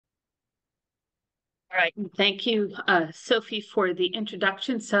All right, and thank you, Sophie, for the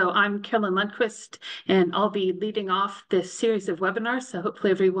introduction. So I'm Carolyn Lundquist, and I'll be leading off this series of webinars. So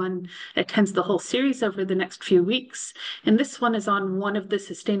hopefully everyone attends the whole series over the next few weeks. And this one is on one of the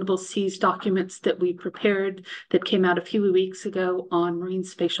Sustainable Seas documents that we prepared that came out a few weeks ago on marine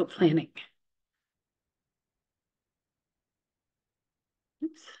spatial planning.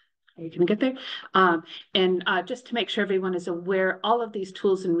 Oops. Are you going to get there? Just to make sure everyone is aware, all of these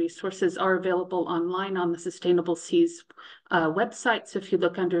tools and resources are available online on the Sustainable Seas website. So if you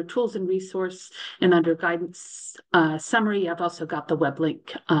look under Tools and Resource and under Guidance Summary, I've also got the web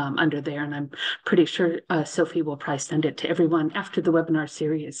link under there. And I'm pretty sure Sophie will probably send it to everyone after the webinar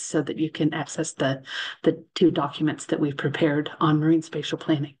series so that you can access the two documents that we've prepared on marine spatial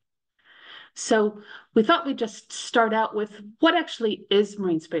planning. So we thought we'd just start out with what actually is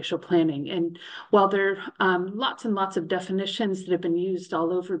marine spatial planning. And while there are lots and lots of definitions that have been used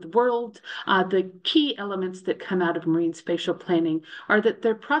all over the world, the key elements that come out of marine spatial planning are that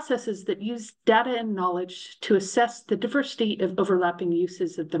they're processes that use data and knowledge to assess the diversity of overlapping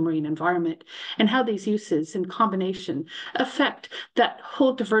uses of the marine environment and how these uses in combination affect that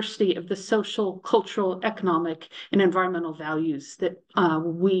whole diversity of the social, cultural, economic, and environmental values that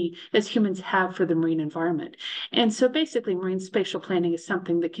we as humans have for the marine environment. And so basically marine spatial planning is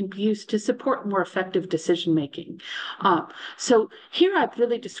something that can be used to support more effective decision making. So here I've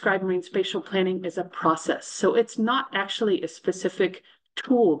really described marine spatial planning as a process. So it's not actually a specific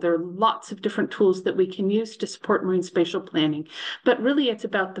tool. There are lots of different tools that we can use to support marine spatial planning, but really it's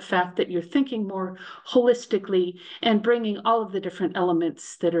about the fact that you're thinking more holistically and bringing all of the different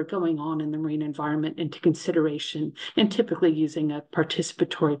elements that are going on in the marine environment into consideration, and typically using a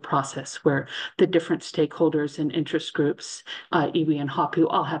participatory process where the different stakeholders and interest groups, iwi and hapu,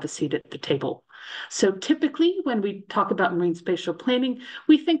 all have a seat at the table. So typically when we talk about marine spatial planning,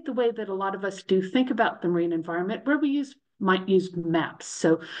 we think the way that a lot of us do think about the marine environment, where we might use maps.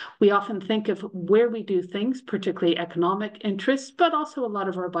 So we often think of where we do things, particularly economic interests, but also a lot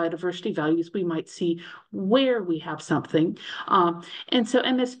of our biodiversity values, we might see where we have something. And so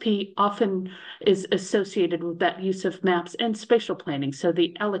MSP often is associated with that use of maps and spatial planning, so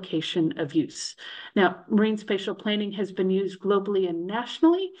the allocation of use. Now, marine spatial planning has been used globally and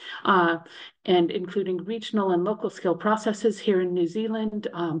nationally, and including regional and local scale processes here in New Zealand.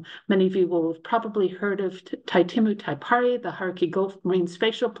 Many of you will have probably heard of Taitimu Taipari. The Hauraki Gulf Marine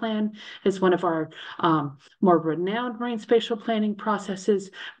Spatial Plan is one of our more renowned marine spatial planning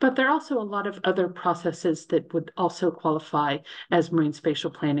processes, but there are also a lot of other processes that would also qualify as marine spatial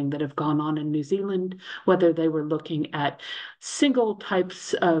planning that have gone on in New Zealand, whether they were looking at single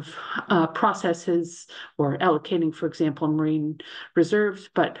types of processes or allocating, for example, marine reserves,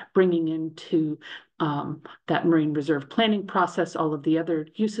 but bringing into that marine reserve planning process, all of the other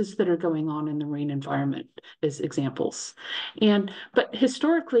uses that are going on in the marine environment as examples. But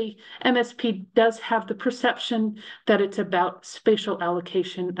historically, MSP does have the perception that it's about spatial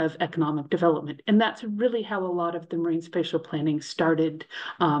allocation of economic development. And that's really how a lot of the marine spatial planning started,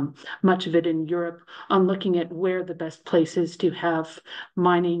 much of it in Europe, on looking at where the best places to have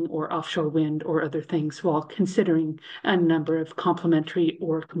mining or offshore wind or other things while considering a number of complementary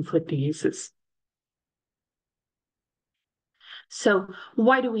or conflicting uses. So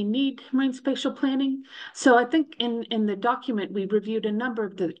why do we need marine spatial planning? So I think in the document, we reviewed a number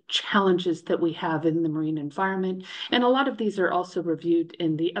of the challenges that we have in the marine environment. And a lot of these are also reviewed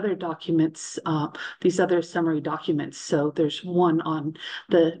in the other documents, these other summary documents. So there's one on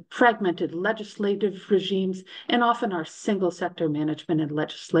the fragmented legislative regimes and often our single sector management and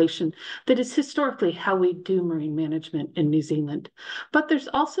legislation that is historically how we do marine management in New Zealand. But there's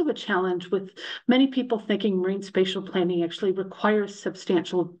also a challenge with many people thinking marine spatial planning actually requires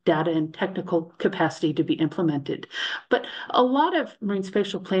substantial data and technical capacity to be implemented. But a lot of marine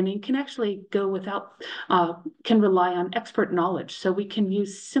spatial planning can actually go without, can rely on expert knowledge. So we can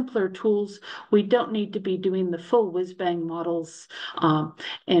use simpler tools. We don't need to be doing the full whiz-bang models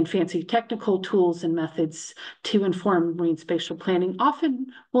and fancy technical tools and methods to inform marine spatial planning. Often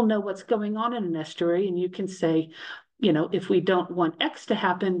we'll know what's going on in an estuary, and you can say, if we don't want X to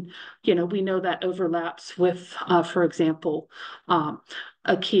happen, we know that overlaps with, for example,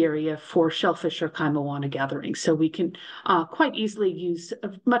 a key area for shellfish or kaimawana gathering. So we can quite easily use a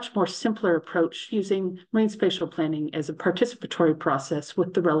much more simpler approach using marine spatial planning as a participatory process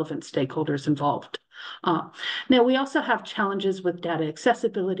with the relevant stakeholders involved. Now, we also have challenges with data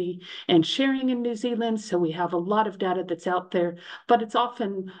accessibility and sharing in New Zealand. So we have a lot of data that's out there, but it's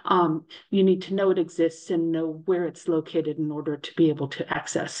often you need to know it exists and know where it's located in order to be able to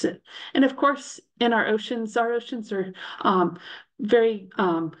access it. And of course, in our oceans are very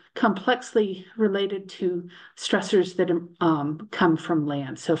complexly related to stressors that come from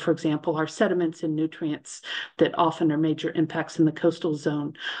land. So, for example, our sediments and nutrients that often are major impacts in the coastal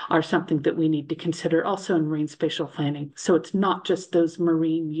zone are something that we need to consider also in marine spatial planning. So it's not just those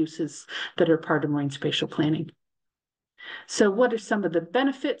marine uses that are part of marine spatial planning. So what are some of the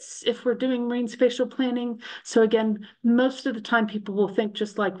benefits if we're doing marine spatial planning? So again, most of the time people will think,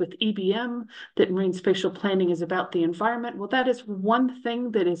 just like with EBM, that marine spatial planning is about the environment. Well, that is one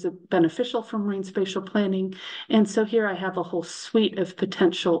thing that is beneficial from marine spatial planning. And so here I have a whole suite of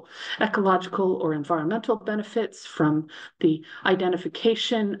potential ecological or environmental benefits, from the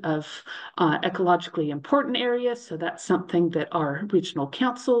identification of ecologically important areas. So that's something that our regional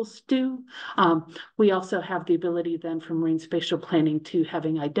councils do. We also have the ability then from marine spatial planning to,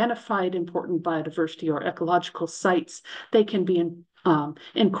 having identified important biodiversity or ecological sites, they can be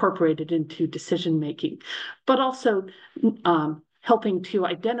incorporated into decision making, but also helping to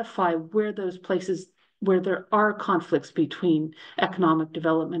identify where those places where there are conflicts between economic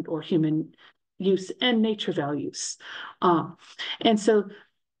development or human use and nature values. And so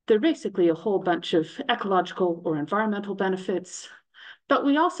there are basically a whole bunch of ecological or environmental benefits. But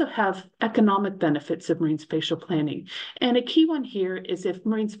we also have economic benefits of marine spatial planning. And a key one here is, if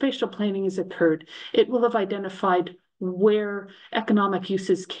marine spatial planning has occurred, it will have identified where economic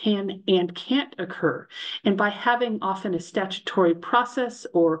uses can and can't occur. And by having often a statutory process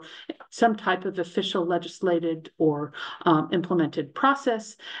or some type of official legislated or implemented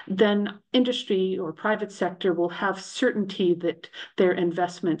process, then industry or private sector will have certainty that their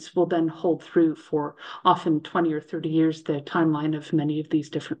investments will then hold through for often 20 or 30 years, the timeline of many of these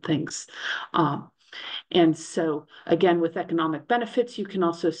different things. And so, again, with economic benefits, you can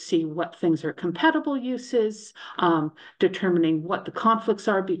also see what things are compatible uses, determining what the conflicts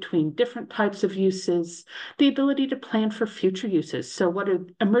are between different types of uses, the ability to plan for future uses. So what are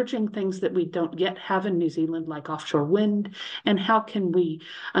emerging things that we don't yet have in New Zealand, like offshore wind, and how can we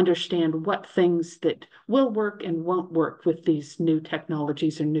understand what things that will work and won't work with these new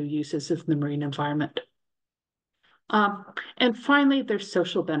technologies or new uses of the marine environment. And finally, there's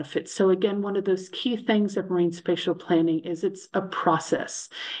social benefits. So again, one of those key things of marine spatial planning is it's a process.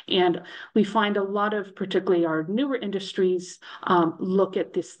 And we find a lot of, particularly our newer industries, look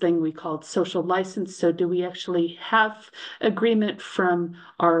at this thing we call social license. So do we actually have agreement from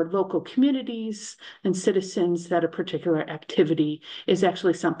our local communities and citizens that a particular activity is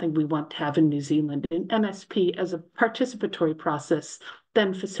actually something we want to have in New Zealand? And MSP, as a participatory process,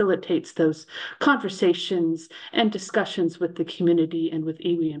 then facilitates those conversations and discussions with the community and with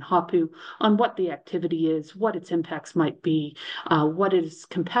iwi and hapu on what the activity is, what its impacts might be, what it is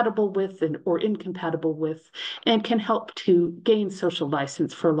compatible with or incompatible with, and can help to gain social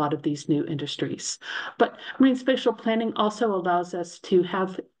license for a lot of these new industries. But marine spatial planning also allows us to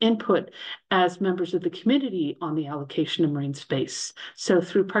have input as members of the community on the allocation of marine space. So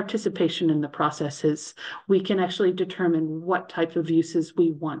through participation in the processes, we can actually determine what type of uses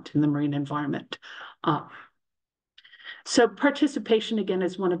we want in the marine environment. So participation, again,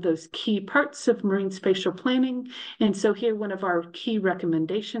 is one of those key parts of marine spatial planning. And so here, one of our key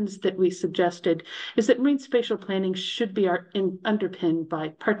recommendations that we suggested is that marine spatial planning should be underpinned by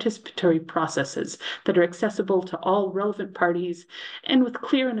participatory processes that are accessible to all relevant parties and with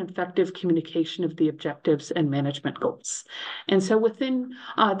clear and effective communication of the objectives and management goals. And so within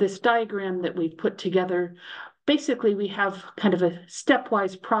this diagram that we've put together, basically, we have kind of a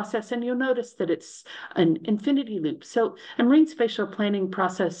stepwise process, and you'll notice that it's an infinity loop. So a marine spatial planning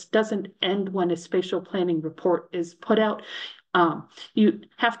process doesn't end when a spatial planning report is put out. You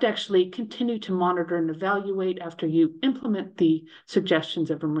have to actually continue to monitor and evaluate after you implement the suggestions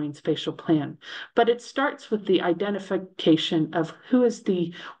of a marine spatial plan. But it starts with the identification of who is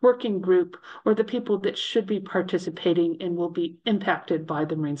the working group or the people that should be participating and will be impacted by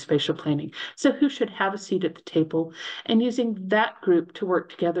the marine spatial planning. So who should have a seat at the table, and using that group to work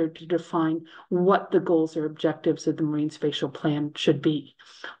together to define what the goals or objectives of the marine spatial plan should be.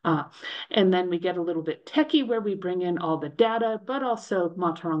 And then we get a little bit techie where we bring in all the data, but also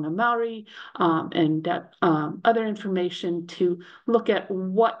Mātauranga Maori and other information to look at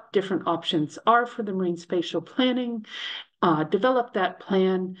what different options are for the marine spatial planning, develop that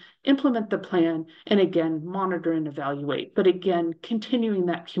plan, implement the plan, and again, monitor and evaluate. But again, continuing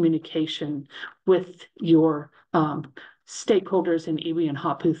that communication with your stakeholders in iwi and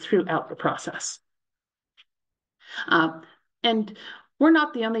hapu throughout the process. And we're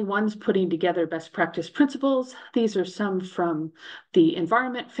not the only ones putting together best practice principles. These are some from the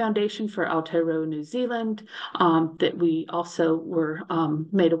Environment Foundation for Aotearoa, New Zealand, that we also were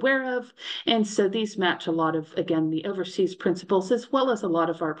made aware of. And so these match a lot of, again, the overseas principles, as well as a lot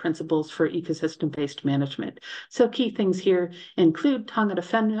of our principles for ecosystem-based management. So key things here include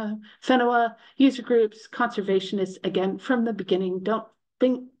tangata whenua, user groups, conservationists. Again, from the beginning, don't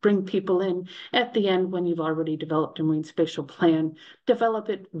bring people in at the end when you've already developed a marine spatial plan. Develop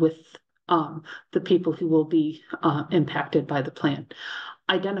it with the people who will be impacted by the plan.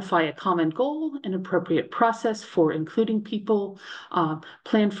 Identify a common goal, an appropriate process for including people,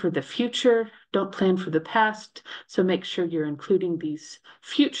 plan for the future, don't plan for the past. So make sure you're including these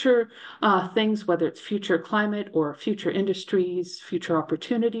future things, whether it's future climate or future industries, future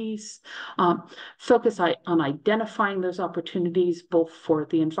opportunities. Focus on identifying those opportunities, both for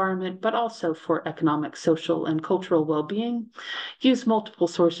the environment, but also for economic, social, and cultural well-being. Use multiple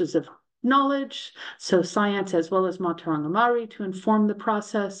sources of knowledge, so science as well as Mātauranga Māori, to inform the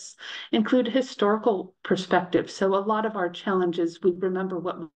process. Include historical perspective. So a lot of our challenges, we remember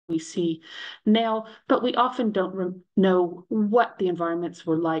what we see now, but we often don't know what the environments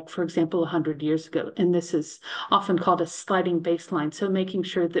were like, for example, 100 years ago. And this is often called a sliding baseline. So making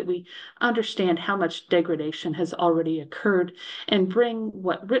sure that we understand how much degradation has already occurred and bring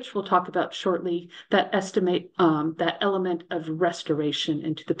what Rich will talk about shortly, that element of restoration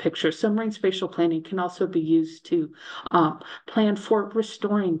into the picture. So marine spatial planning can also be used to plan for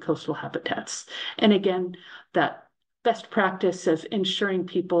restoring coastal habitats. And again, that best practice of ensuring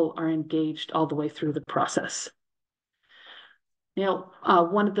people are engaged all the way through the process. Now,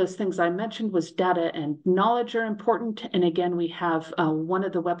 one of those things I mentioned was data and knowledge are important. And again, we have one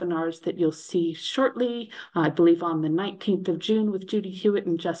of the webinars that you'll see shortly, I believe on the 19th of June, with Judy Hewitt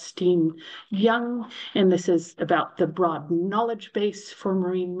and Justine Young. And this is about the broad knowledge base for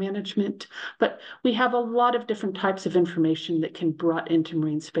marine management. But we have a lot of different types of information that can be brought into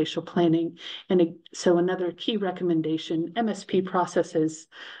marine spatial planning. And so another key recommendation, MSP processes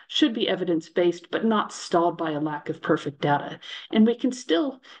should be evidence-based, but not stalled by a lack of perfect data. And we can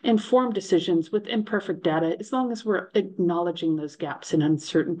still inform decisions with imperfect data as long as we're acknowledging those gaps and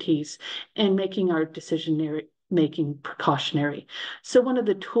uncertainties and making our decision-making precautionary. So one of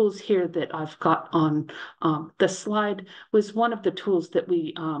the tools here that I've got on the slide was one of the tools that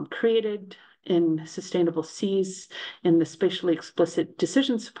we created in Sustainable Seas in the spatially explicit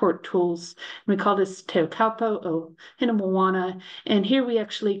decision support tools. We call this Te Kaupo o Hinamoana. And here we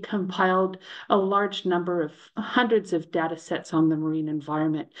actually compiled a large number of hundreds of data sets on the marine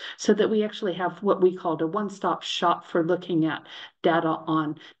environment so that we actually have what we called a one-stop shop for looking at data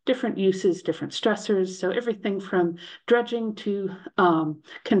on different uses, different stressors. So everything from dredging to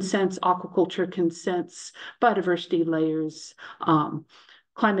consents, aquaculture consents, biodiversity layers,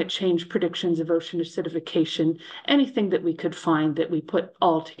 climate change predictions of ocean acidification, anything that we could find that we put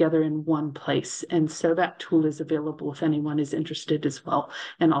all together in one place. And so that tool is available if anyone is interested as well.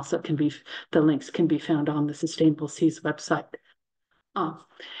 And also the links can be found on the Sustainable Seas website.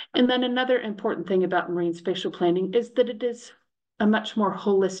 And then another important thing about marine spatial planning is that it is a much more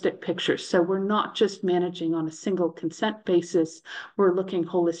holistic picture. So we're not just managing on a single consent basis. We're looking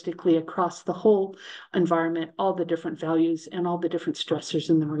holistically across the whole environment, all the different values and all the different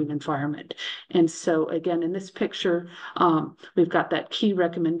stressors in the marine environment. And so again, in this picture, we've got that key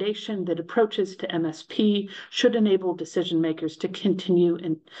recommendation that approaches to MSP should enable decision makers to continue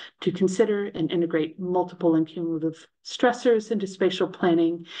and to consider and integrate multiple and cumulative stressors into spatial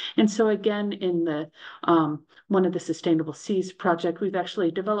planning. And so again, in the one of the Sustainable Seas project, we've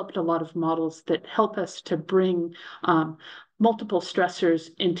actually developed a lot of models that help us to bring multiple stressors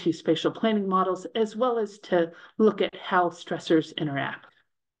into spatial planning models, as well as to look at how stressors interact.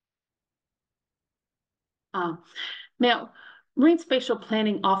 Now, marine spatial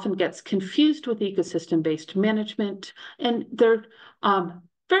planning often gets confused with ecosystem-based management, and they're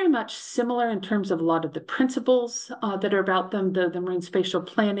very much similar in terms of a lot of the principles that are about them, though the marine spatial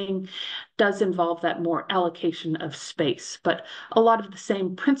planning does involve that more allocation of space. But a lot of the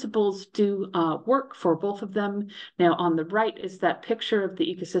same principles do work for both of them. Now, on the right is that picture of the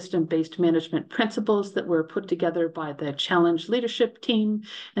ecosystem-based management principles that were put together by the Challenge leadership team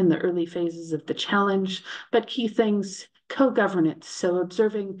in the early phases of the Challenge. But key things: co-governance, so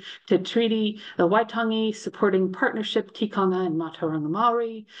observing Te Treaty, the Waitangi, supporting partnership, tikanga and Mātauranga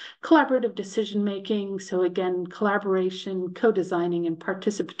Māori, collaborative decision-making, so again, collaboration, co-designing and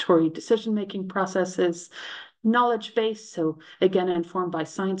participatory decision-making processes, knowledge base, so again, informed by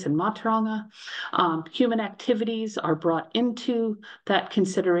science and Maturanga. Human activities are brought into that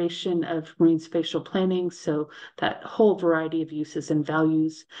consideration of marine spatial planning, so that whole variety of uses and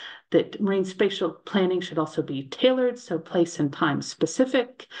values. That marine spatial planning should also be tailored, so place and time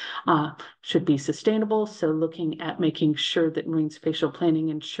specific, should be sustainable, so looking at making sure that marine spatial planning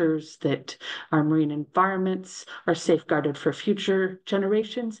ensures that our marine environments are safeguarded for future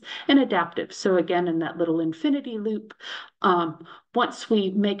generations, and adaptive. So again, in that little infinity loop, once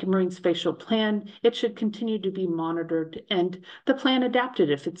we make a marine spatial plan, it should continue to be monitored and the plan adapted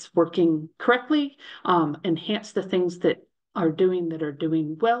if it's working correctly, enhance the things that are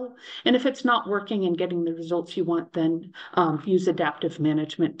doing well. And if it's not working and getting the results you want, then use adaptive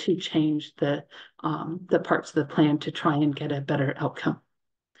management to change the parts of the plan to try and get a better outcome.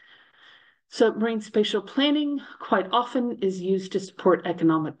 So marine spatial planning quite often is used to support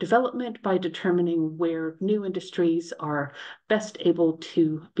economic development by determining where new industries are best able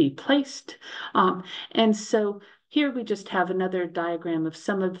to be placed. And so here we just have another diagram of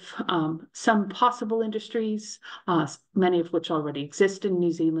some possible industries, many of which already exist in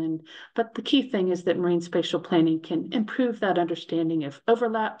New Zealand. But the key thing is that marine spatial planning can improve that understanding of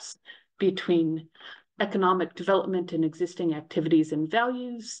overlaps between economic development and existing activities and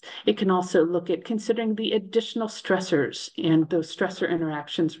values. It can also look at considering the additional stressors and those stressor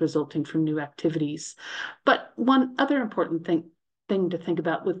interactions resulting from new activities. But one other important thing to think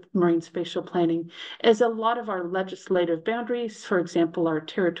about with marine spatial planning is a lot of our legislative boundaries, for example, our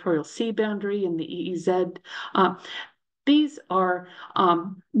territorial sea boundary in the EEZ, these are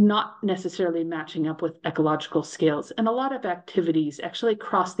not necessarily matching up with ecological scales, and a lot of activities actually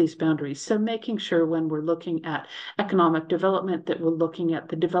cross these boundaries. So making sure when we're looking at economic development that we're looking at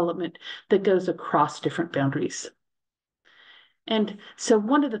the development that goes across different boundaries. And so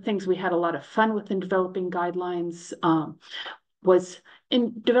one of the things we had a lot of fun with in developing guidelines was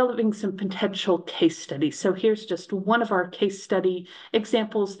in developing some potential case studies. So here's just one of our case study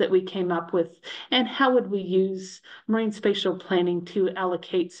examples that we came up with, and how would we use marine spatial planning to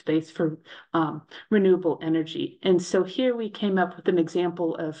allocate space for renewable energy. And so here we came up with an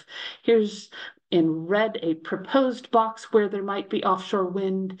example of, here's in red, a proposed box where there might be offshore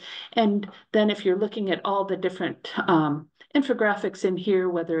wind. And then if you're looking at all the different infographics in here,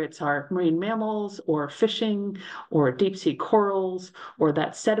 whether it's our marine mammals or fishing or deep sea corals or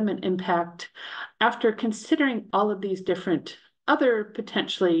that sediment impact, after considering all of these different other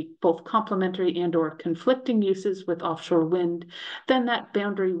potentially both complementary and or conflicting uses with offshore wind, then that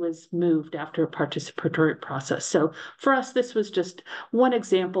boundary was moved after a participatory process. So for us, this was just one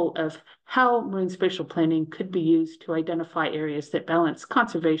example of how marine spatial planning could be used to identify areas that balance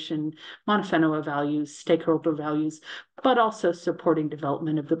conservation, mana whenua values, stakeholder values, but also supporting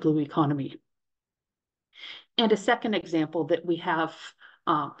development of the blue economy. And a second example that we have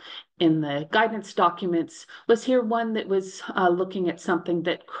in the guidance documents was here one that was looking at something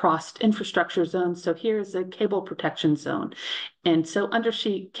that crossed infrastructure zones. So here's a cable protection zone. And so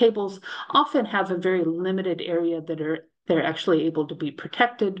undersea cables often have a very limited area that they're actually able to be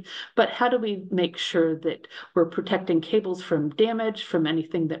protected. But how do we make sure that we're protecting cables from damage, from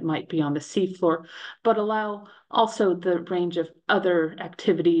anything that might be on the seafloor, but allow also the range of other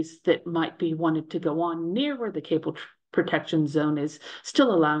activities that might be wanted to go on near where the cable protection zone is,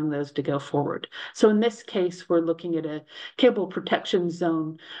 still allowing those to go forward. So in this case, we're looking at a cable protection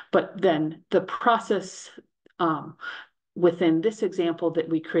zone, but then the process within this example that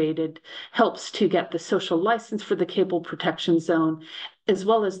we created helps to get the social license for the cable protection zone, as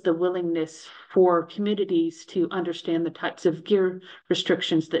well as the willingness for communities to understand the types of gear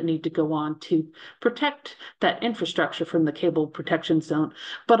restrictions that need to go on to protect that infrastructure from the cable protection zone,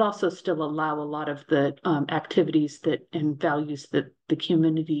 but also still allow a lot of the activities that and values that the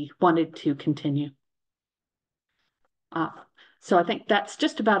community wanted to continue. So I think that's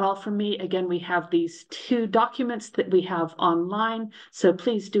just about all from me. Again, we have these two documents that we have online, so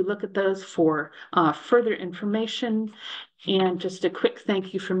please do look at those for further information. And just a quick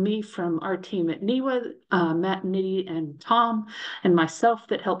thank you from me, from our team at NIWA, Matt, Nidhi, and Tom, and myself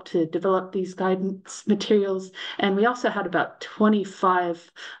that helped to develop these guidance materials. And we also had about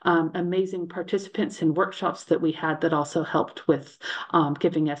 25 amazing participants in workshops that we had that also helped with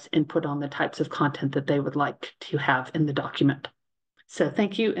giving us input on the types of content that they would like to have in the document. So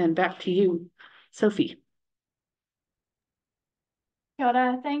thank you, and back to you, Sophie. Kia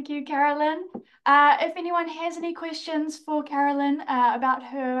ora. Thank you, Carolyn. If anyone has any questions for Carolyn about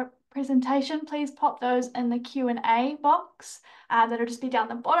her presentation, please pop those in the Q&A box. That'll just be down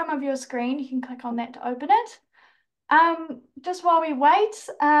the bottom of your screen. You can click on that to open it. Just while we wait,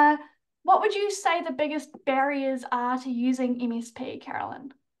 What would you say the biggest barriers are to using MSP,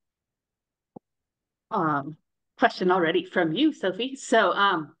 Carolyn? Question already from you, Sophie. So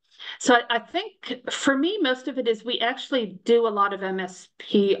I think for me, most of it is we actually do a lot of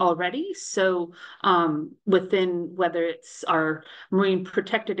MSP already. So within whether it's our marine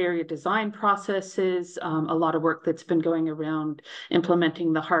protected area design processes, a lot of work that's been going around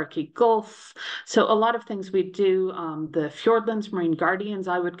implementing the Hauraki Gulf. So a lot of things we do, the Fjordlands Marine Guardians,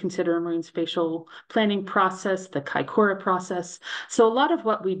 I would consider a marine spatial planning process, the Kaikoura process. So a lot of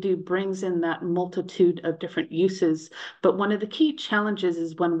what we do brings in that multitude of different uses. But one of the key challenges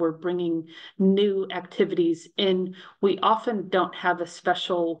is when we're bringing new activities in, we often don't have a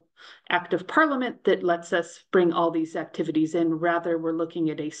special act of parliament that lets us bring all these activities in. Rather, we're looking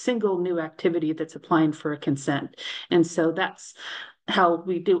at a single new activity that's applying for a consent. And so that's how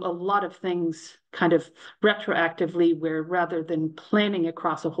we do a lot of things kind of retroactively, where rather than planning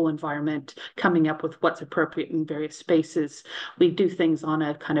across a whole environment, coming up with what's appropriate in various spaces, we do things on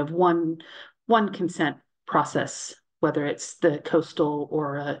a kind of one consent process, whether it's the coastal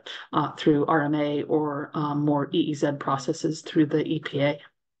or through RMA or more EEZ processes through the EPA.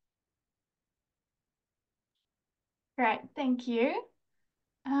 Great, thank you.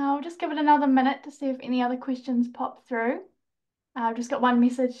 I'll just give it another minute to see if any other questions pop through. I've just got one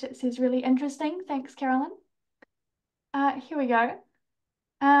message that says really interesting. Thanks, Carolyn. Here we go.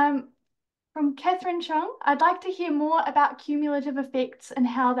 From Catherine Chung, I'd like to hear more about cumulative effects and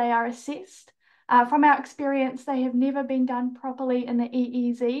how they are assessed. From our experience, they have never been done properly in the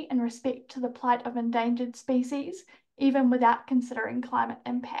EEZ in respect to the plight of endangered species, even without considering climate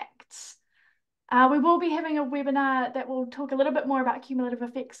impacts. We will be having a webinar that will talk a little bit more about cumulative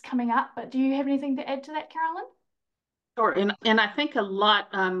effects coming up, but do you have anything to add to that, Carolyn? Sure, and I think a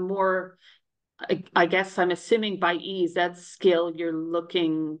lot more, I guess I'm assuming by EEZ scale, you're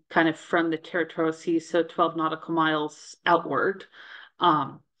looking kind of from the territorial sea, so 12 nautical miles outward.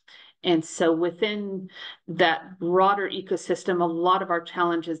 And so within that broader ecosystem, a lot of our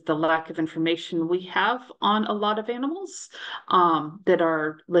challenge is the lack of information we have on a lot of animals that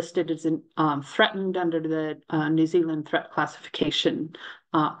are listed as threatened under the New Zealand threat classification.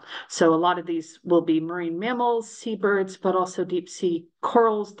 So a lot of these will be marine mammals, seabirds, but also deep sea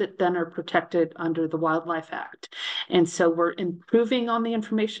corals that then are protected under the Wildlife Act. And so we're improving on the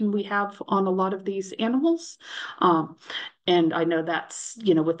information we have on a lot of these animals. And I know that's,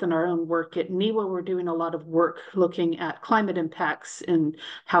 within our own work at NIWA, we're doing a lot of work looking at climate impacts and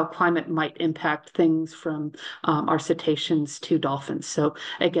how climate might impact things from our cetaceans to dolphins. So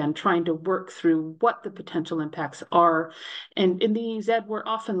again, trying to work through what the potential impacts are. And in the EEZ, we're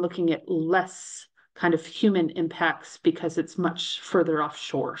often looking at less kind of human impacts because it's much further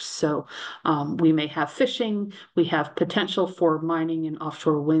offshore. So we may have fishing, we have potential for mining and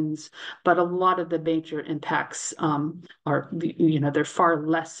offshore winds, but a lot of the major impacts are, they're far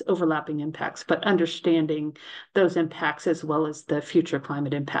less overlapping impacts, but understanding those impacts as well as the future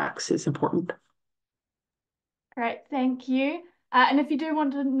climate impacts is important. Great, thank you. And if you do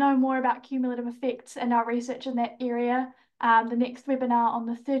want to know more about cumulative effects and our research in that area, the next webinar on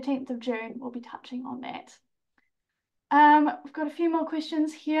the 13th of June will be touching on that. We've got a few more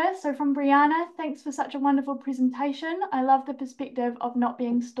questions here. So from Brianna, thanks for such a wonderful presentation. I love the perspective of not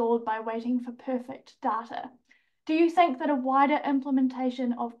being stalled by waiting for perfect data. Do you think that a wider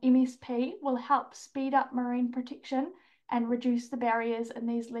implementation of MSP will help speed up marine protection and reduce the barriers in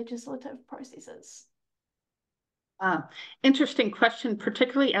these legislative processes? Interesting question,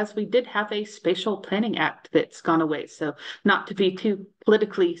 particularly as we did have a spatial planning act that's gone away. So not to be too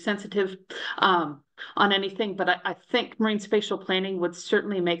politically sensitive on anything, but I think marine spatial planning would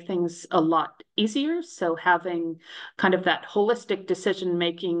certainly make things a lot easier. So having kind of that holistic decision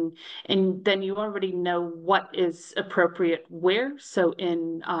making, and then you already know what is appropriate where. So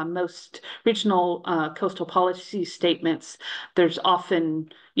in most regional coastal policy statements, there's often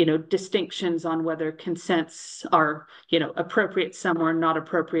distinctions on whether consents are appropriate somewhere, not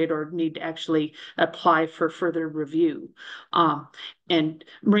appropriate, or need to actually apply for further review. And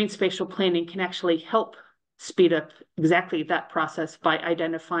marine spatial planning can actually help speed up exactly that process by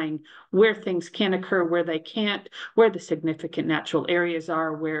identifying where things can occur, where they can't, where the significant natural areas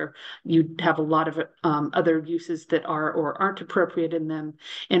are, where you have a lot of other uses that are or aren't appropriate in them.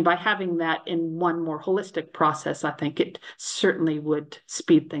 And by having that in one more holistic process, I think it certainly would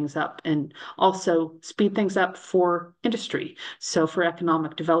speed things up and also speed things up for industry. So for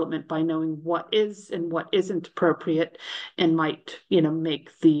economic development, by knowing what is and what isn't appropriate, and might,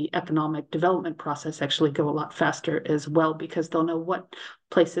 make the economic development process actually go a lot faster as well, because they'll know what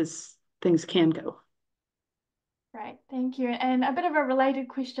places things can go. Great, thank you. And a bit of a related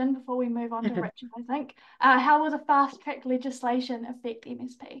question before we move on to Richard, I think. How will the fast track legislation affect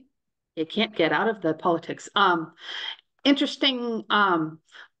MSP? You can't get out of the politics. Interesting.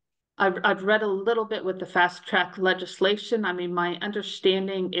 I've read a little bit with the fast track legislation. I mean, my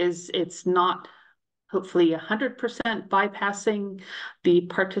understanding is it's not hopefully 100% bypassing the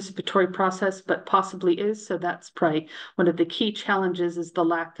participatory process, but possibly is. So that's probably one of the key challenges is the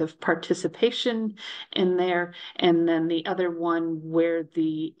lack of participation in there. And then the other one where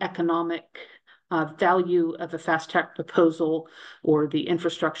the economic value of a fast track proposal or the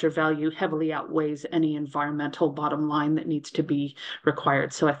infrastructure value heavily outweighs any environmental bottom line that needs to be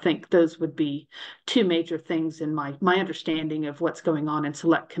required. So I think those would be two major things in my understanding of what's going on in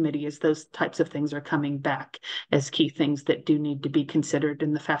select committee is those types of things are coming back as key things that do need to be considered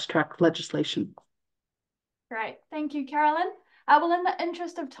in the fast track legislation. Great, thank you, Carolyn. Well, in the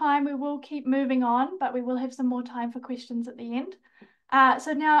interest of time, we will keep moving on, but we will have some more time for questions at the end.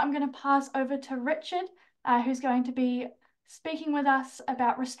 So now I'm going to pass over to Richard, who's going to be speaking with us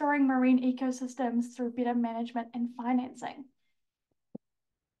about restoring marine ecosystems through better management and financing.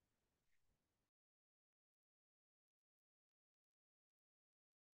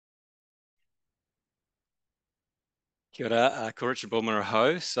 Kia ora, ko Richard Bulmer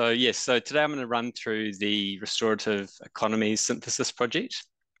aho. So today I'm going to run through the Restorative Economies Synthesis Project.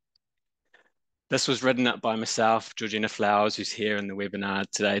 This was written up by myself, Georgina Flowers, who's here in the webinar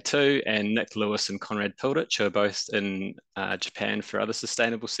today too, and Nick Lewis and Conrad Pildich, who are both in Japan for other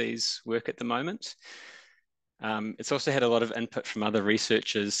sustainable seas work at the moment. It's also had a lot of input from other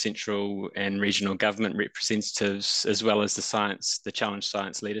researchers, central and regional government representatives, as well as the Challenge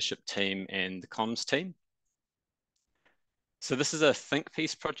Science leadership team and the comms team. So this is a think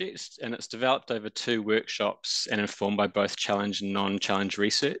piece project, and it's developed over 2 workshops and informed by both challenge and non-challenge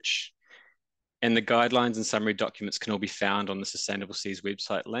research. And the guidelines and summary documents can all be found on the Sustainable Seas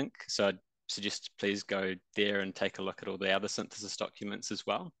website link. So I'd suggest please go there and take a look at all the other synthesis documents as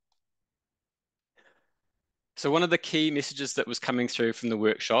well. So one of the key messages that was coming through from the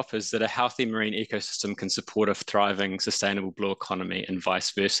workshop is that a healthy marine ecosystem can support a thriving, sustainable blue economy and vice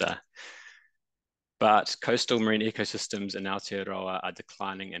versa. But coastal marine ecosystems in Aotearoa are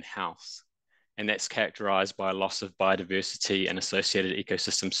declining in health, and that's characterized by a loss of biodiversity and associated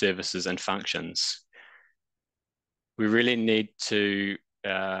ecosystem services and functions. We really need to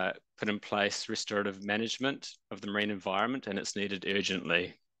put in place restorative management of the marine environment, and it's needed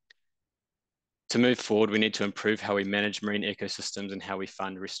urgently. To move forward, we need to improve how we manage marine ecosystems and how we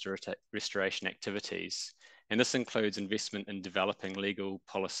fund restoration activities. And this includes investment in developing legal,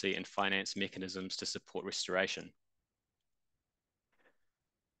 policy, and finance mechanisms to support restoration.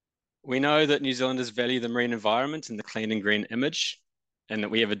 We know that New Zealanders value the marine environment and the clean and green image, and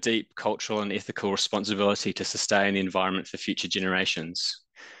that we have a deep cultural and ethical responsibility to sustain the environment for future generations.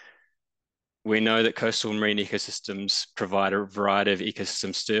 We know that coastal marine ecosystems provide a variety of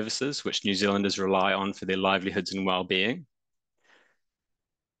ecosystem services which New Zealanders rely on for their livelihoods and well-being,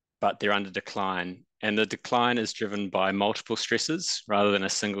 but they're under decline. And the decline is driven by multiple stresses rather than a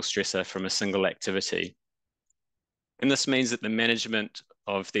single stressor from a single activity. And this means that the management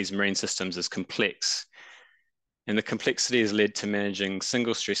of these marine systems is complex. And the complexity has led to managing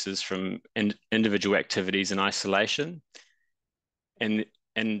single stresses from individual activities in isolation. And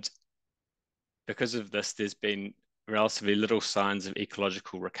because of this, there's been relatively little signs of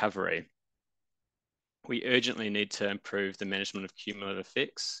ecological recovery. We urgently need to improve the management of cumulative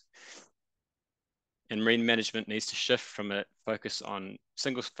effects. And marine management needs to shift from a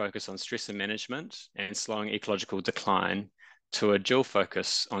single focus on stressor management and slowing ecological decline to a dual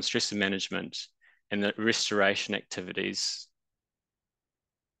focus on stressor management and the restoration activities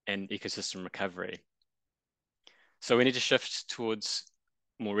and ecosystem recovery. So we need to shift towards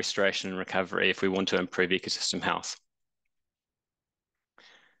more restoration and recovery if we want to improve ecosystem health.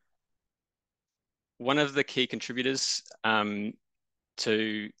 One of the key contributors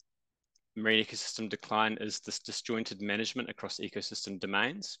to marine ecosystem decline is this disjointed management across ecosystem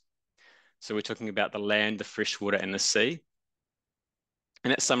domains. So we're talking about the land, the freshwater, and the sea.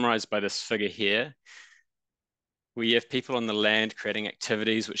 And that's summarized by this figure here. We have people on the land creating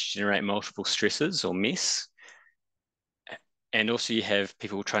activities which generate multiple stresses or mess. And also you have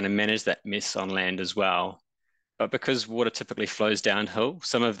people trying to manage that mess on land as well. But because water typically flows downhill,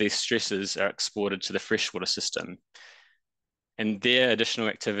 some of these stresses are exported to the freshwater system. And there additional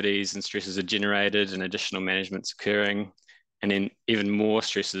activities and stresses are generated and additional management's occurring. And then even more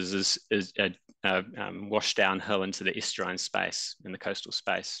stresses is washed downhill into the estuarine space, in the coastal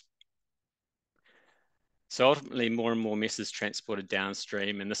space. So ultimately more and more mess is transported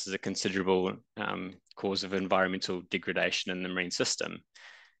downstream, and this is a considerable cause of environmental degradation in the marine system.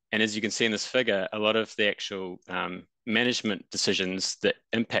 And as you can see in this figure, a lot of the actual management decisions that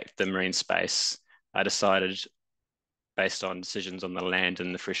impact the marine space are decided based on decisions on the land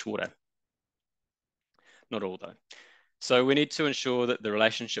and the freshwater. Not all though. So we need to ensure that the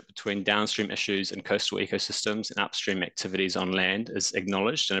relationship between downstream issues in coastal ecosystems and upstream activities on land is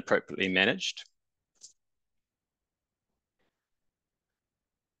acknowledged and appropriately managed.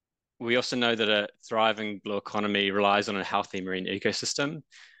 We also know that a thriving blue economy relies on a healthy marine ecosystem.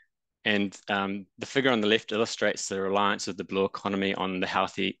 And the figure on the left illustrates the reliance of the blue economy on a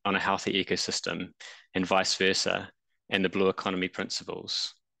healthy ecosystem and vice versa, and the blue economy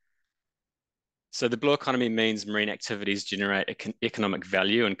principles. So the blue economy means marine activities generate economic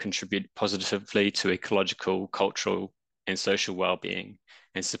value and contribute positively to ecological, cultural, and social well-being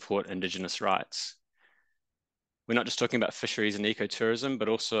and support Indigenous rights. We're not just talking about fisheries and ecotourism, but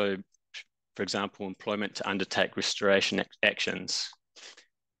also, for example, employment to undertake restoration actions.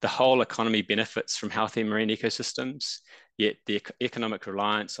 The whole economy benefits from healthy marine ecosystems, yet the economic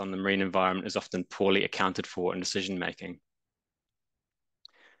reliance on the marine environment is often poorly accounted for in decision-making.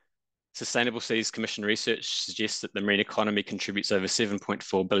 Sustainable Seas Commission research suggests that the marine economy contributes over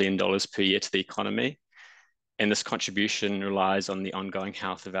 $7.4 billion per year to the economy, and this contribution relies on the ongoing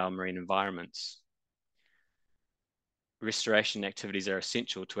health of our marine environments. Restoration activities are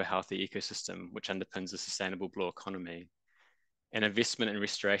essential to a healthy ecosystem, which underpins a sustainable blue economy. And investment in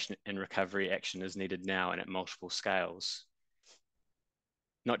restoration and recovery action is needed now and at multiple scales,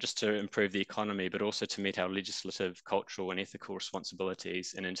 not just to improve the economy, but also to meet our legislative, cultural, and ethical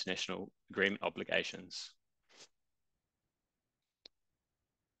responsibilities and international agreement obligations.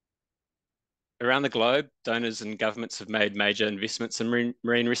 Around the globe, donors and governments have made major investments in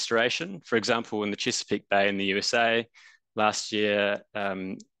marine restoration. For example, in the Chesapeake Bay in the USA, last year,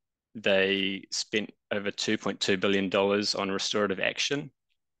 they spent over $2.2 billion on restorative action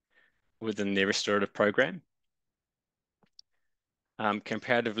within their restorative program.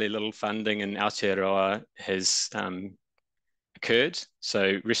 Comparatively little funding in Aotearoa has occurred.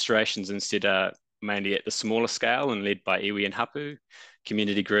 So restorations instead are mainly at the smaller scale and led by iwi and hapu,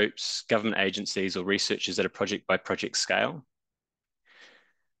 community groups, government agencies, or researchers at a project-by-project scale.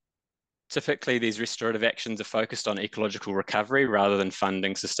 Typically, these restorative actions are focused on ecological recovery rather than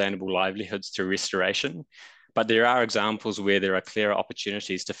funding sustainable livelihoods through restoration. But there are examples where there are clearer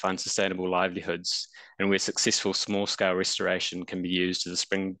opportunities to fund sustainable livelihoods and where successful small-scale restoration can be used as a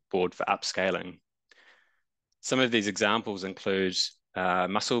springboard for upscaling. Some of these examples include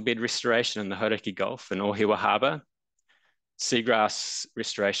mussel bed restoration in the Hauraki Gulf and Ohiwa Harbour, seagrass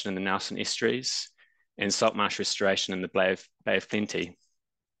restoration in the Nelson Estuaries, and salt marsh restoration in the Bay of Plenty.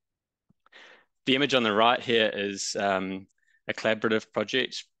 The image on the right here is a collaborative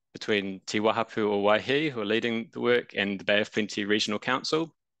project between Te Wahapu o Waihi, who are leading the work, and the Bay of Plenty Regional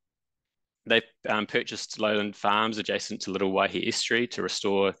Council. They purchased lowland farms adjacent to Little Waihi Estuary to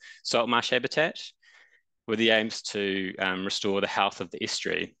restore salt marsh habitat with the aims to restore the health of the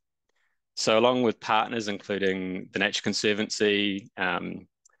estuary. So along with partners, including the Nature Conservancy,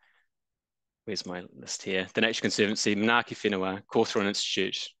 where's my list here? The Nature Conservancy, Manaaki Whenua, Cawthorne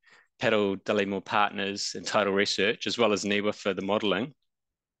Institute, Paddle Dallimore Partners, and Tidal Research, as well as NIWA for the modelling.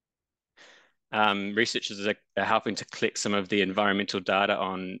 Researchers are helping to collect some of the environmental data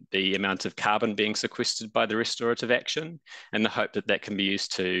on the amount of carbon being sequestered by the restorative action, and the hope that that can be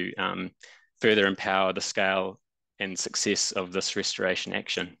used to further empower the scale and success of this restoration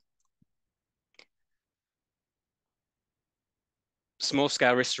action.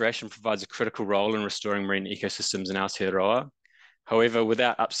 Small-scale restoration provides a critical role in restoring marine ecosystems in Aotearoa. However,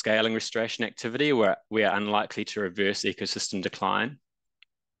 without upscaling restoration activity, we are unlikely to reverse ecosystem decline.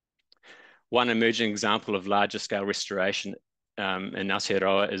 One emerging example of larger scale restoration in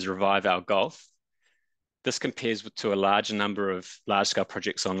Aotearoa is Revive Our Gulf. This compares to a larger number of large-scale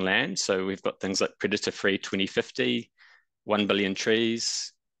projects on land. So we've got things like Predator-Free 2050, 1 billion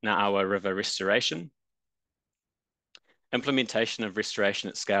trees, Ngā'awa River restoration. Implementation of restoration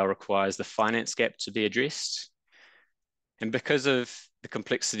at scale requires the finance gap to be addressed. And because of the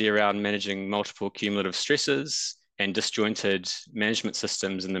complexity around managing multiple cumulative stresses and disjointed management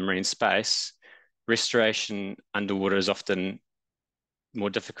systems in the marine space, restoration underwater is often more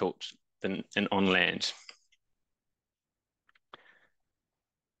difficult than on land.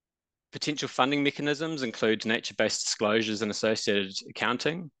 Potential funding mechanisms include nature-based disclosures and associated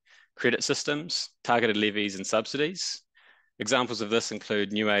accounting, credit systems, targeted levies and subsidies. Examples of this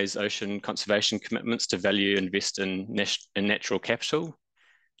include NIWA's ocean conservation commitments to value invest in natural capital,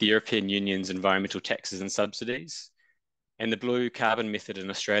 the European Union's environmental taxes and subsidies, and the blue carbon method in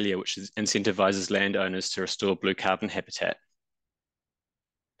Australia, which incentivizes landowners to restore blue carbon habitat.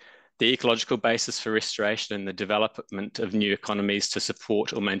 The ecological basis for restoration and the development of new economies to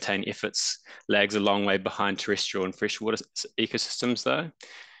support or maintain efforts lags a long way behind terrestrial and freshwater ecosystems, though.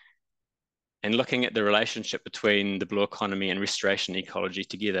 And looking at the relationship between the blue economy and restoration ecology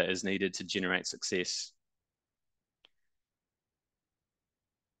together is needed to generate success.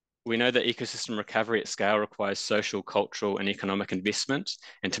 We know that ecosystem recovery at scale requires social, cultural, and economic investment,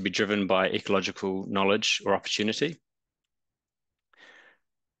 and to be driven by ecological knowledge or opportunity.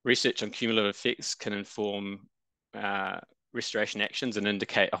 Research on cumulative effects can inform restoration actions and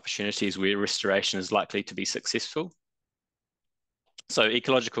indicate opportunities where restoration is likely to be successful. So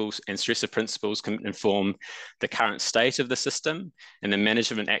ecological and stressor principles can inform the current state of the system and the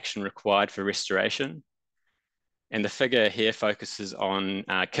management action required for restoration. And the figure here focuses on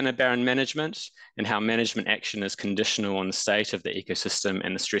kinnibarron management and how management action is conditional on the state of the ecosystem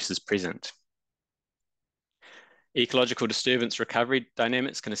and the stresses present. Ecological disturbance recovery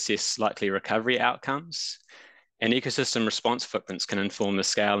dynamics can assess likely recovery outcomes, and ecosystem response footprints can inform the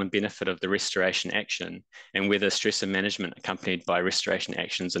scale and benefit of the restoration action and whether stressor management accompanied by restoration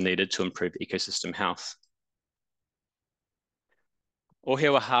actions are needed to improve ecosystem health.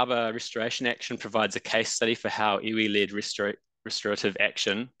 Ohiawa Harbour Restoration Action provides a case study for how iwi-led restorative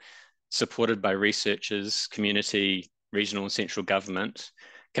action, supported by researchers, community, regional and central government,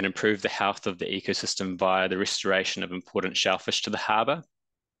 can improve the health of the ecosystem via the restoration of important shellfish to the harbour.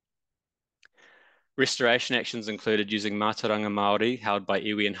 Restoration actions included using mātauranga Māori held by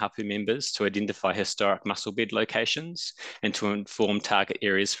iwi and hapu members to identify historic mussel bed locations and to inform target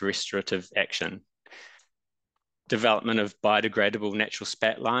areas for restorative action. Development of biodegradable natural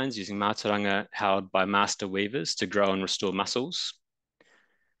spat lines using mātauranga held by master weavers to grow and restore mussels.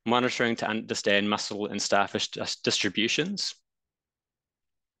 Monitoring to understand mussel and starfish distributions.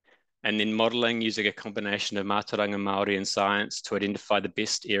 And then modelling using a combination of mātauranga Māori and science to identify the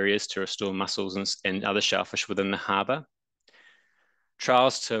best areas to restore mussels and other shellfish within the harbour.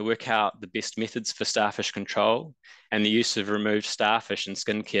 Trials to work out the best methods for starfish control and the use of removed starfish in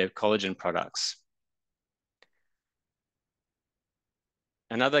skincare collagen products.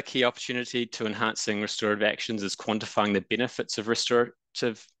 Another key opportunity to enhancing restorative actions is quantifying the benefits of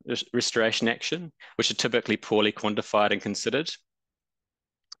restoration action, which are typically poorly quantified and considered.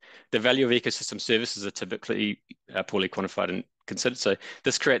 The value of ecosystem services are typically poorly quantified and considered. So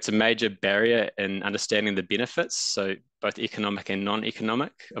this creates a major barrier in understanding the benefits, so both economic and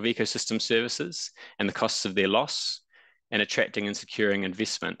non-economic, of ecosystem services and the costs of their loss, and attracting and securing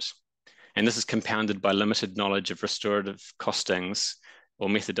investment. And this is compounded by limited knowledge of restorative costings or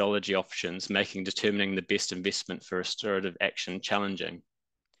methodology options, making determining the best investment for restorative action challenging.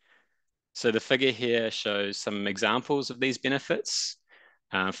 So the figure here shows some examples of these benefits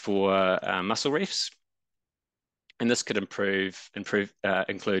for mussel reefs. And this could include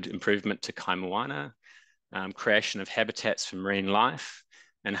improvement to kai moana, creation of habitats for marine life,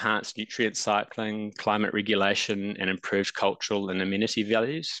 enhanced nutrient cycling, climate regulation, and improved cultural and amenity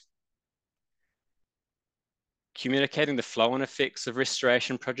values. Communicating the flow-on effects of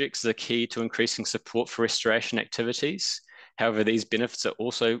restoration projects is a key to increasing support for restoration activities. However, these benefits are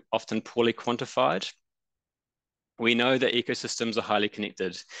also often poorly quantified. We know that ecosystems are highly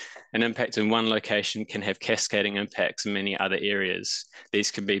connected. An impact in one location can have cascading impacts in many other areas.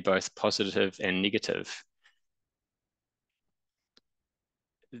 These can be both positive and negative.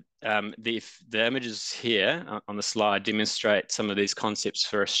 The images here on the slide demonstrate some of these concepts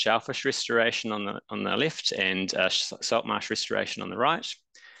for shellfish restoration on the left and salt marsh restoration on the right,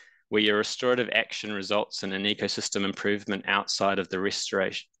 where your restorative action results in an ecosystem improvement outside of the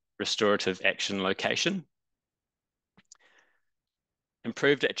restorative action location.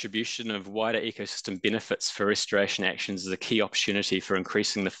 Improved attribution of wider ecosystem benefits for restoration actions is a key opportunity for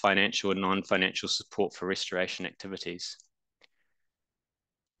increasing the financial and non-financial support for restoration activities.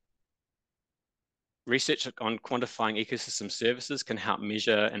 Research on quantifying ecosystem services can help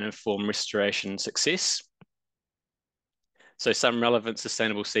measure and inform restoration success. So some relevant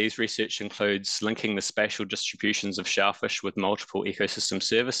sustainable seas research includes linking the spatial distributions of shellfish with multiple ecosystem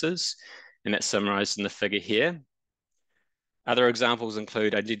services, and that's summarized in the figure here. Other examples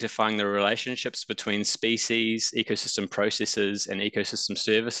include identifying the relationships between species, ecosystem processes, and ecosystem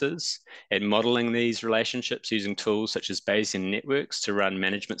services, and modeling these relationships using tools such as Bayesian networks to run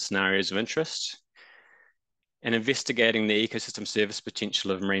management scenarios of interest, and investigating the ecosystem service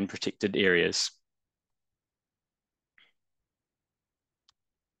potential of marine protected areas.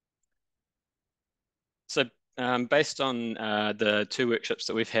 So based on the 2 workshops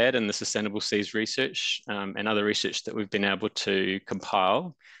that we've had and the Sustainable Seas research and other research that we've been able to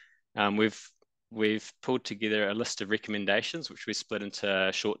compile, we've pulled together a list of recommendations, which we split into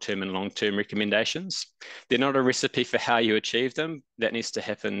short-term and long-term recommendations. They're not a recipe for how you achieve them. That needs to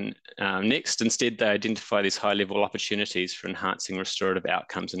happen next. Instead, they identify these high-level opportunities for enhancing restorative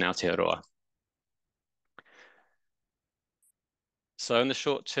outcomes in Aotearoa. So in the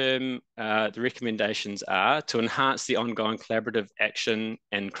short term, the recommendations are to enhance the ongoing collaborative action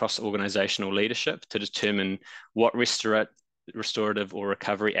and cross-organisational leadership to determine what restorative or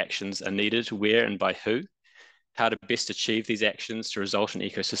recovery actions are needed, where and by who, how to best achieve these actions to result in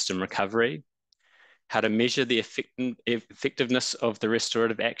ecosystem recovery, how to measure the effectiveness of the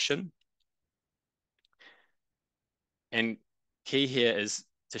restorative action. And key here is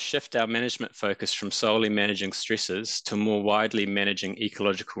to shift our management focus from solely managing stresses to more widely managing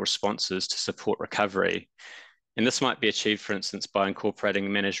ecological responses to support recovery. And this might be achieved, for instance, by incorporating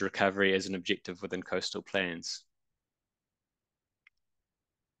managed recovery as an objective within coastal plans.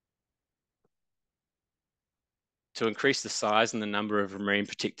 To increase the size and the number of marine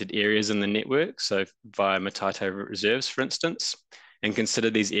protected areas in the network, so via Mataito reserves, for instance, and consider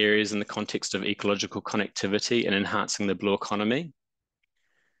these areas in the context of ecological connectivity and enhancing the blue economy.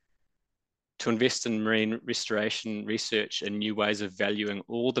 To invest in marine restoration research and new ways of valuing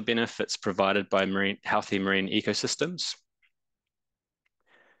all the benefits provided by healthy marine ecosystems.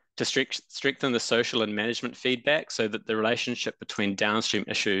 To strengthen the social and management feedback so that the relationship between downstream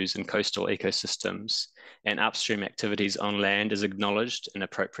issues in coastal ecosystems and upstream activities on land is acknowledged and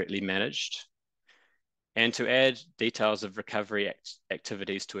appropriately managed. And to add details of recovery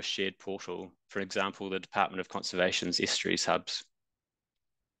activities to a shared portal, for example, the Department of Conservation's estuaries hubs.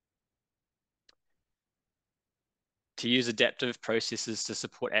 To use adaptive processes to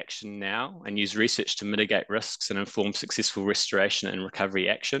support action now and use research to mitigate risks and inform successful restoration and recovery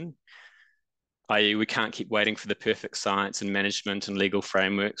action, i.e. we can't keep waiting for the perfect science and management and legal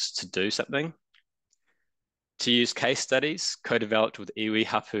frameworks to do something. To use case studies co-developed with iwi,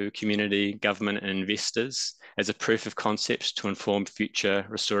 hapu, community, government and investors as a proof of concept to inform future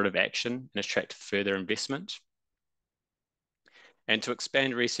restorative action and attract further investment. And to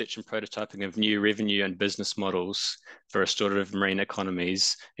expand research and prototyping of new revenue and business models for restorative marine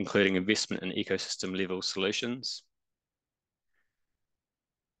economies, including investment in ecosystem level solutions.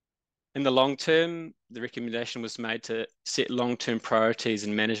 In the long term, the recommendation was made to set long-term priorities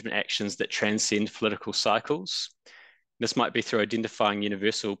and management actions that transcend political cycles. This might be through identifying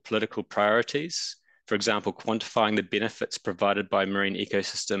universal political priorities, for example, quantifying the benefits provided by marine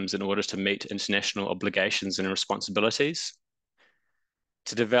ecosystems in order to meet international obligations and responsibilities.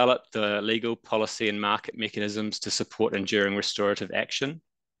 To develop the legal, policy and market mechanisms to support enduring restorative action.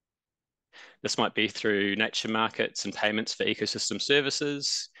 This might be through nature markets and payments for ecosystem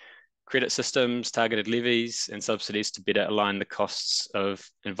services, credit systems, targeted levies and subsidies to better align the costs of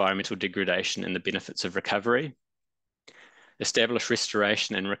environmental degradation and the benefits of recovery. Establish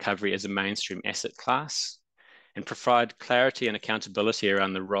restoration and recovery as a mainstream asset class and provide clarity and accountability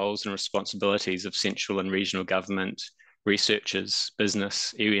around the roles and responsibilities of central and regional government, researchers,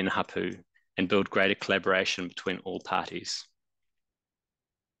 business, iwi and hapu, and build greater collaboration between all parties.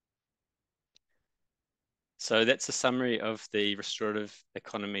 So that's a summary of the restorative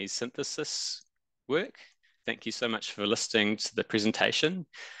economy synthesis work. Thank you so much for listening to the presentation.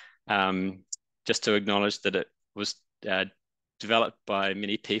 Just to acknowledge that it was developed by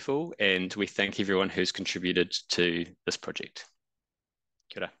many people and we thank everyone who's contributed to this project.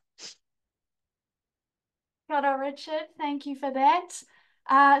 Kia ora. Kia ora, Richard. Thank you for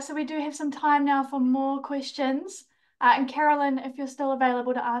that. So we do have some time now for more questions. And Carolyn, if you're still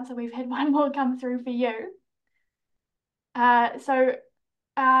available to answer, we've had one more come through for you. So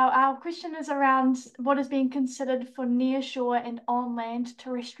our question is around what is being considered for nearshore and on-land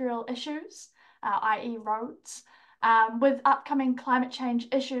terrestrial issues, i.e. roads. With upcoming climate change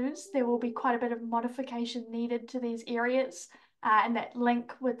issues, there will be quite a bit of modification needed to these areas. And that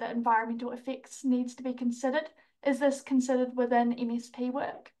link with the environmental effects needs to be considered. Is this considered within MSP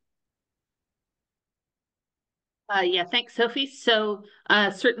work? Yeah, thanks, Sophie. So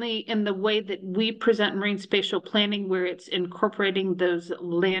certainly in the way that we present marine spatial planning, where it's incorporating those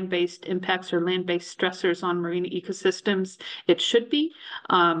land-based impacts or land-based stressors on marine ecosystems, it should be.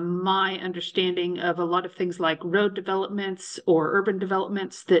 My understanding of a lot of things like road developments or urban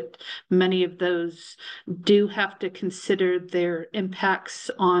developments, that many of those do have to consider their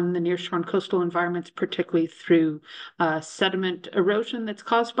impacts on the nearshore and coastal environments, particularly through sediment erosion that's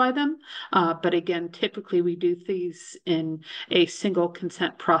caused by them. But again, typically we do priorities in a single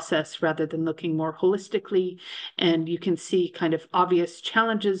consent process rather than looking more holistically. And you can see kind of obvious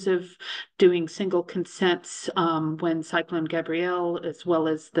challenges of doing single consents when Cyclone Gabrielle, as well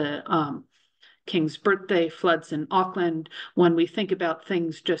as the King's birthday floods in Auckland. When we think about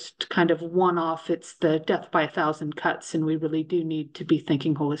things just kind of one-off, it's the death by 1,000 cuts, and we really do need to be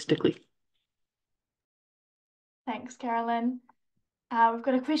thinking holistically. Thanks, Carolyn. We've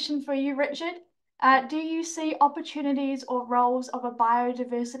got a question for you, Richard. Do you see opportunities or roles of a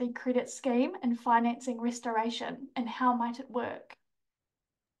biodiversity credit scheme in financing restoration, and how might it work?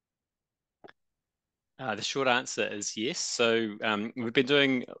 The short answer is yes. So we've been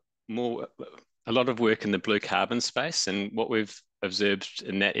doing a lot of work in the blue carbon space, and what we've observed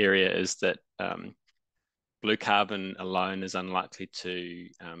in that area is that blue carbon alone is unlikely to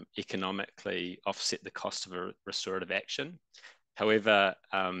economically offset the cost of a restorative action. However,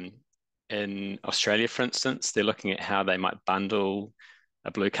 in Australia, for instance, they're looking at how they might bundle a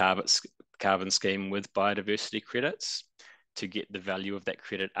blue carbon scheme with biodiversity credits to get the value of that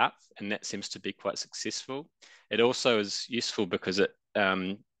credit up, and that seems to be quite successful. It also is useful because it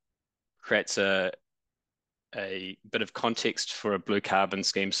creates a bit of context for a blue carbon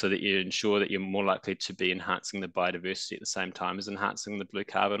scheme so that you ensure that you're more likely to be enhancing the biodiversity at the same time as enhancing the blue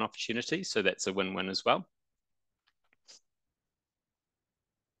carbon opportunity. So that's a win-win as well.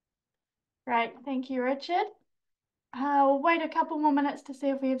 Great, thank you, Richard. We'll wait a couple more minutes to see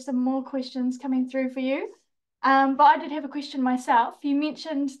if we have some more questions coming through for you. But I did have a question myself. You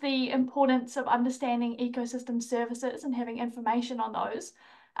mentioned the importance of understanding ecosystem services and having information on those.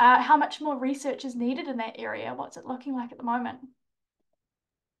 How much more research is needed in that area? What's it looking like at the moment?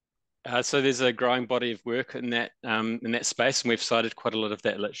 So there's a growing body of work in that space, and we've cited quite a lot of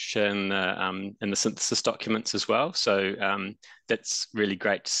that literature in the synthesis documents as well. So that's really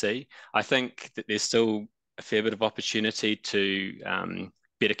great to see. I think that there's still a fair bit of opportunity to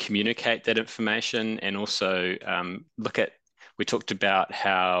better communicate that information, and also we talked about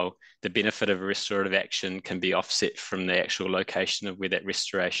how the benefit of a restorative action can be offset from the actual location of where that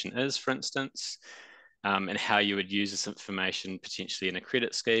restoration is, for instance. And how you would use this information potentially in a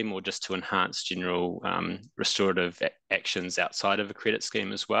credit scheme, or just to enhance general restorative actions outside of a credit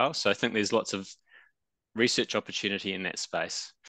scheme as well. So I think there's lots of research opportunity in that space.